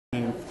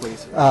Name,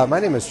 please.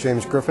 My name is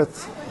James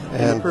Griffith,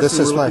 and this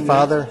is my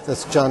father.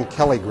 That's John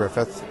Kelly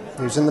Griffith.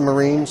 He was in the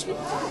Marines.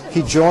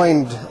 He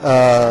joined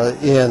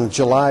in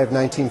July of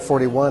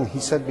 1941. He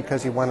said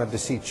because he wanted to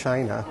see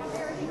China.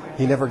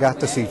 He never got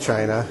to see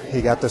China.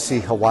 He got to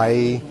see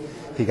Hawaii.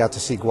 He got to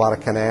see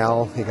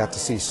Guadalcanal. He got to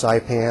see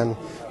Saipan,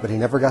 but he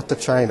never got to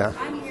China.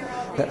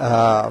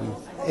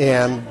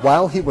 And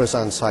while he was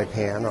on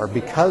Saipan, or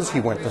because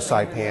he went to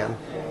Saipan,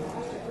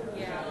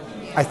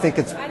 I think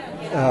it's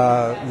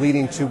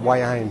leading to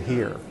why I am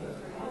here.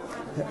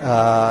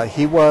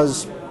 He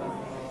was,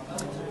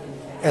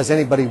 as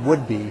anybody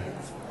would be,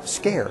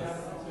 scared.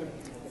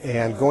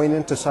 And going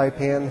into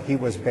Saipan, he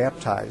was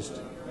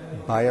baptized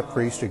by a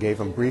priest who gave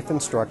him brief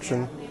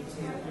instruction.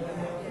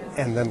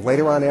 And then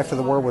later on, after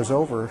the war was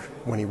over,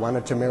 when he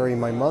wanted to marry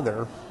my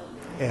mother,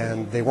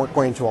 and they weren't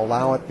going to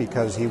allow it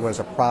because he was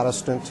a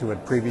Protestant who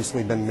had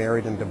previously been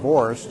married and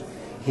divorced,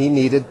 he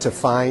needed to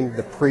find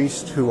the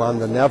priest who on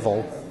the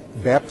Neville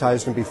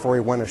baptized him before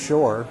he went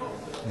ashore.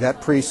 That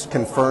priest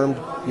confirmed,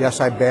 yes,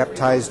 I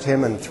baptized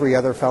him and 3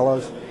 other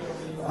fellows.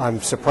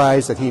 I'm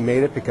surprised that he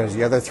made it because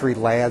the other 3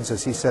 lads,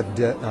 as he said,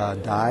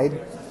 died.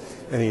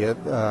 And he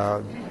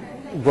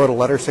wrote a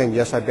letter saying,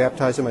 yes, I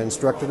baptized him, I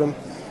instructed him.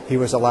 He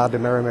was allowed to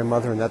marry my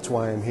mother, and that's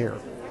why I'm here.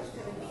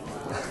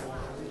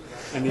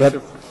 But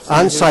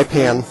on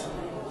Saipan,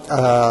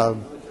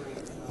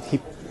 he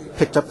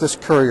picked up this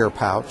courier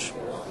pouch,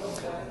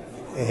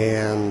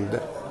 and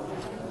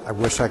I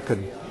wish I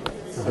could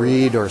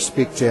read or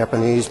speak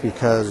Japanese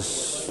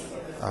because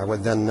I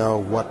would then know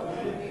what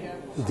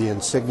the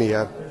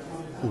insignia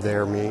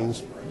there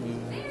means.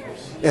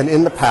 And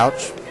in the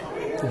pouch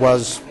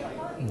was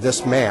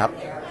this map,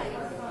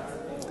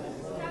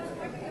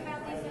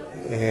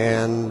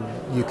 and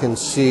you can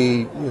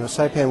see,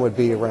 Saipan would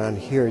be around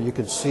here. You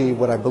can see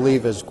what I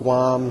believe is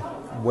Guam,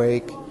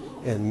 Wake,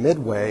 and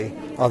Midway,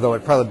 although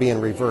it'd probably be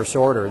in reverse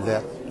order,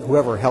 that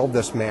whoever held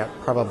this map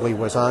probably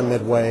was on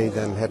Midway,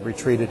 then had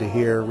retreated to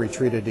here,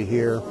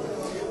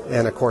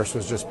 and of course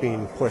was just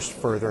being pushed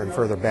further and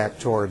further back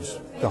towards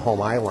the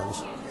home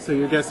islands. So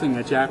you're guessing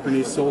a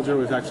Japanese soldier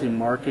was actually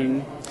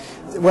marking?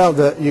 Well,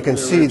 you can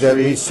see that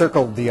he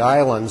circled the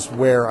islands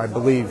where I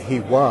believe he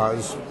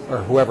was, or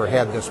whoever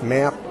had this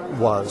map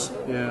was,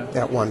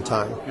 at one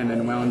time. And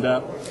then wound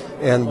up?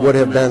 And would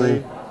have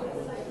been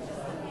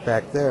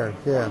back there,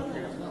 yeah.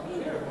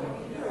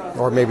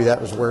 Or maybe that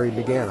was where he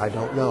began. I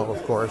don't know,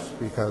 of course,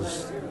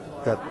 because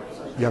that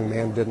young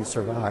man didn't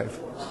survive.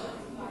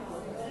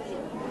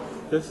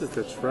 This is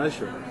the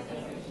treasure.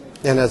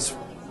 And as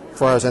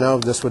far as I know,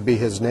 this would be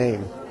his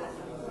name.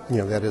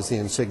 That is the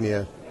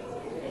insignia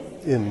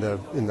in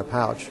the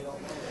pouch.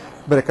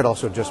 But it could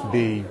also just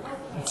be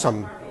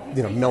some,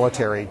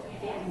 military,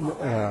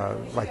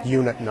 like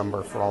unit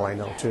number for all I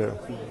know, too.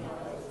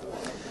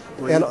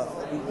 And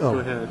go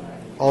ahead.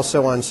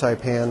 Also on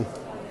Saipan,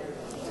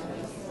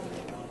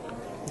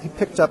 he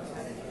picked up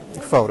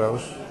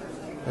photos,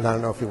 and I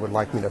don't know if he would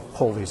like me to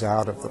pull these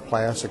out of the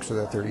plastic so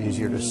that they're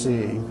easier to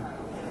see. And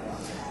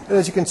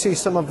as you can see,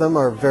 some of them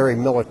are very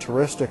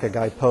militaristic, a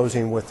guy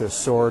posing with his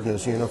sword and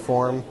his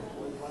uniform.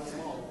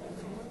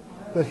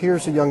 But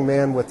here's a young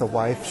man with a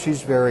wife.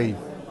 She's very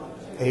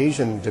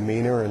Asian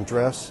demeanor and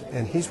dress,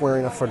 and he's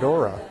wearing a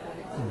fedora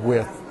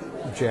with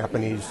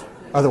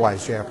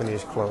otherwise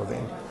Japanese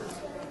clothing.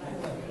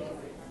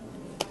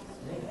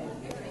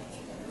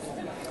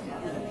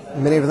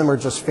 Many of them are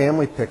just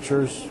family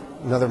pictures.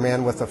 Another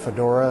man with a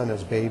fedora and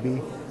his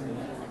baby.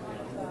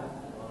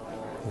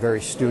 Very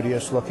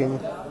studious looking.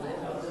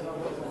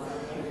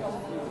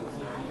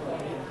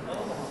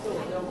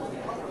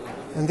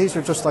 And these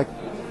are just like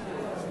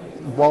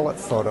wallet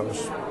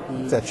photos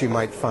that you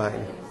might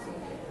find.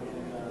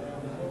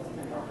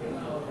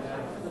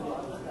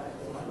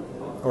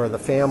 Or the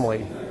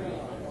family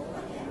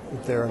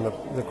there in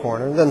the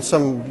corner. And then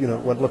some,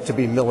 what look to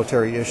be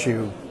military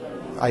issue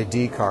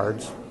ID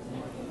cards.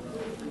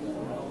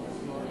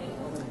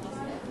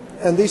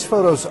 And these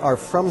photos are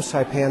from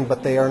Saipan,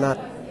 but they are not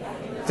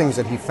things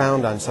that he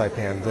found on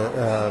Saipan.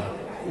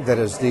 That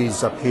is,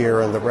 these up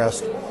here and the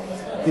rest.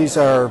 These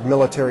are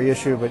military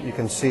issue, but you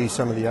can see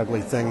some of the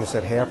ugly things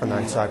that happened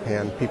on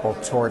Saipan. People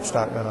torched,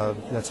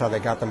 that's how they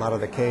got them out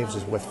of the caves,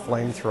 is with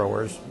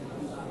flamethrowers,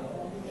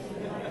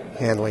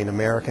 handling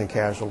American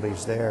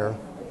casualties there.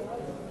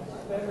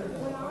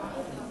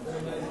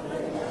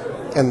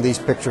 And these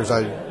pictures,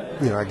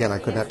 again, I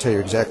could not tell you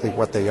exactly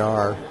what they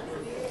are.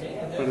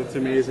 But it's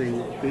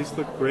amazing. These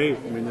look great.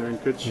 I mean, they're in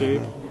good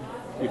shape.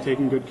 You're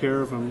taking good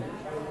care of them.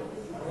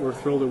 We're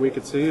thrilled that we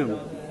could see them.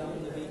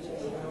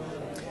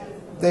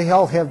 They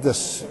all have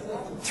this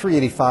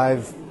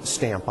 385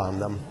 stamp on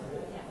them,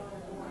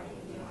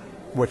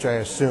 which I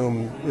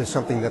assume is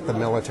something that the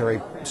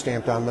military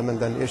stamped on them and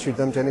then issued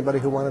them to anybody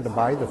who wanted to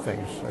buy the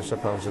things, I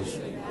suppose, is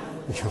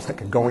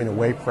like a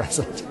going-away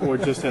present. Or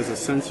just as a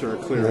sensor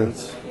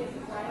clearance.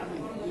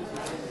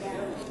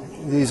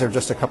 These are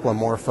just a couple of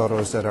more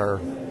photos that are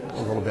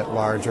a little bit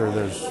larger.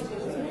 There's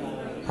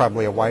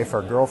probably a wife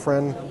or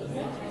girlfriend.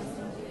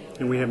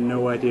 And we have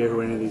no idea who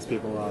any of these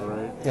people are,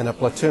 right? In a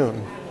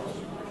platoon.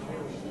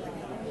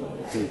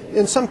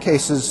 In some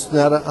cases,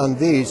 not on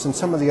these. In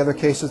some of the other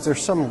cases,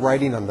 there's some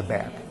writing on the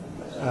back.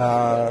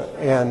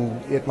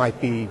 And it might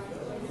be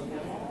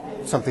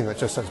something that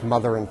just says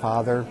mother and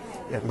father.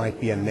 It might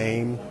be a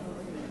name.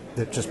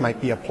 That just might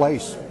be a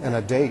place and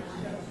a date.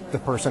 The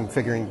person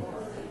figuring,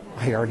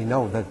 I already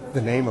know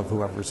the name of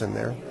whoever's in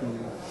there.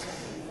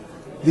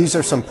 These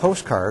are some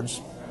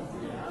postcards.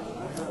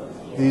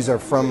 These are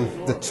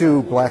from, the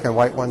two black and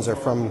white ones are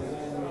from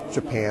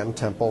Japan,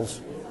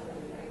 temples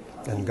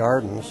and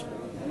gardens.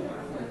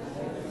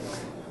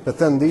 But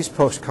then these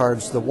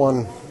postcards, the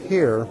one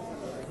here,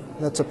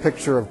 that's a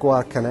picture of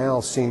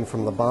Guadalcanal seen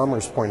from the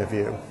bomber's point of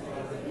view.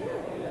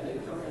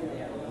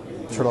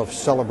 Sort of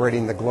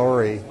celebrating the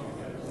glory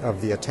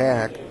of the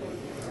attack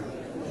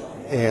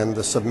and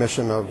the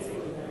submission of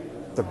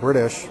the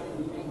British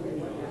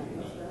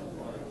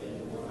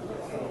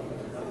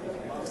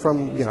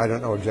from, I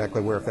don't know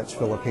exactly where, if that's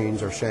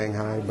Philippines or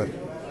Shanghai, but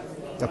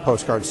a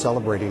postcard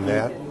celebrating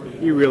that.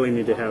 You really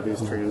need to have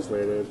these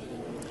translated.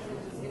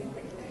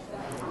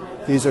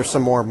 These are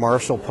some more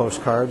Marshall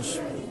postcards,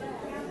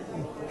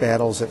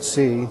 battles at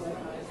sea.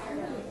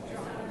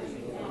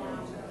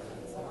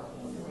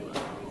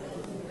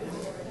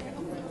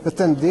 But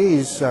then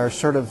these are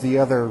sort of the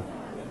other,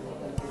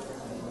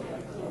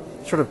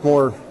 sort of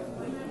more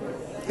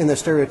in the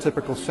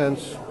stereotypical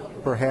sense,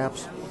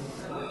 perhaps,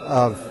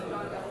 of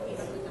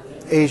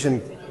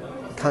Asian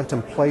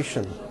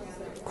contemplation,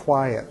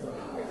 quiet.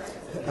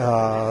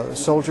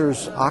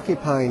 Soldiers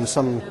occupying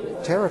some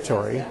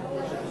territory,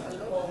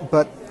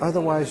 but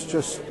otherwise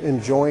just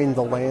enjoying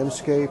the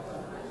landscape,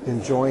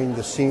 enjoying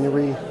the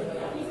scenery,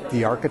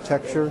 the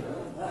architecture,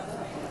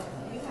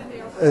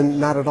 and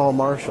not at all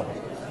martial.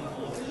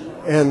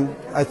 And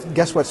I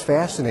guess what's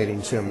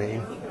fascinating to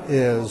me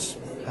is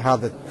how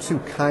the two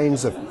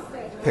kinds of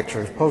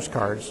pictures,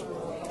 postcards,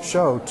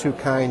 show two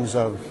kinds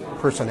of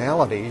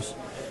personalities.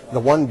 The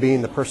one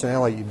being the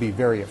personality you'd be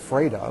very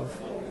afraid of,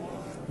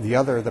 the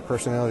other the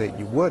personality that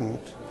you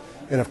wouldn't.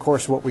 And of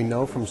course what we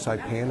know from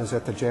Saipan is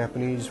that the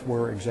Japanese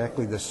were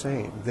exactly the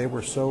same. They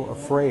were so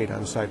afraid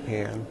on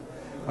Saipan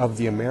of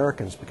the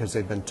Americans because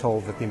they'd been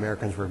told that the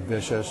Americans were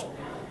vicious,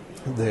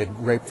 they'd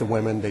rape the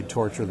women, they'd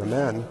torture the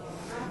men,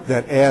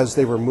 that as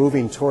they were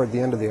moving toward the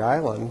end of the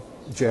island,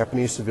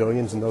 Japanese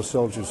civilians and those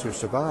soldiers who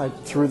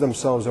survived threw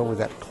themselves over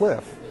that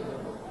cliff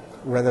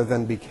rather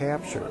than be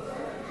captured.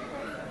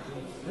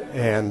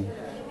 And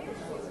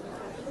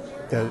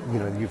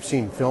you've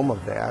seen film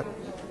of that,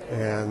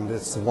 and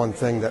it's the one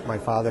thing that my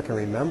father can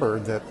remember,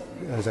 that,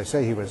 as I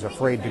say, he was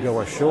afraid to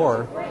go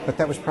ashore, but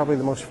that was probably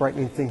the most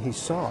frightening thing he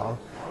saw,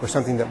 was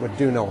something that would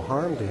do no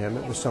harm to him.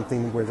 It was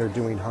something where they're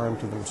doing harm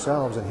to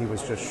themselves, and he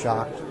was just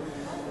shocked,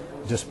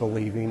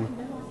 disbelieving,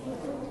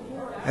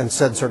 and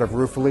said sort of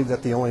ruefully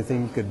that the only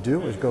thing he could do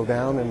was go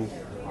down and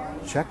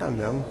check on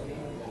them,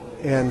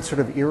 and sort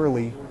of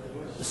eerily,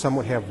 some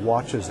would have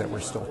watches that were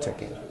still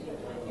ticking,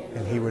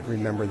 and he would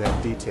remember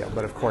that detail,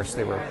 but of course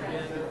they were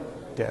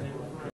dead.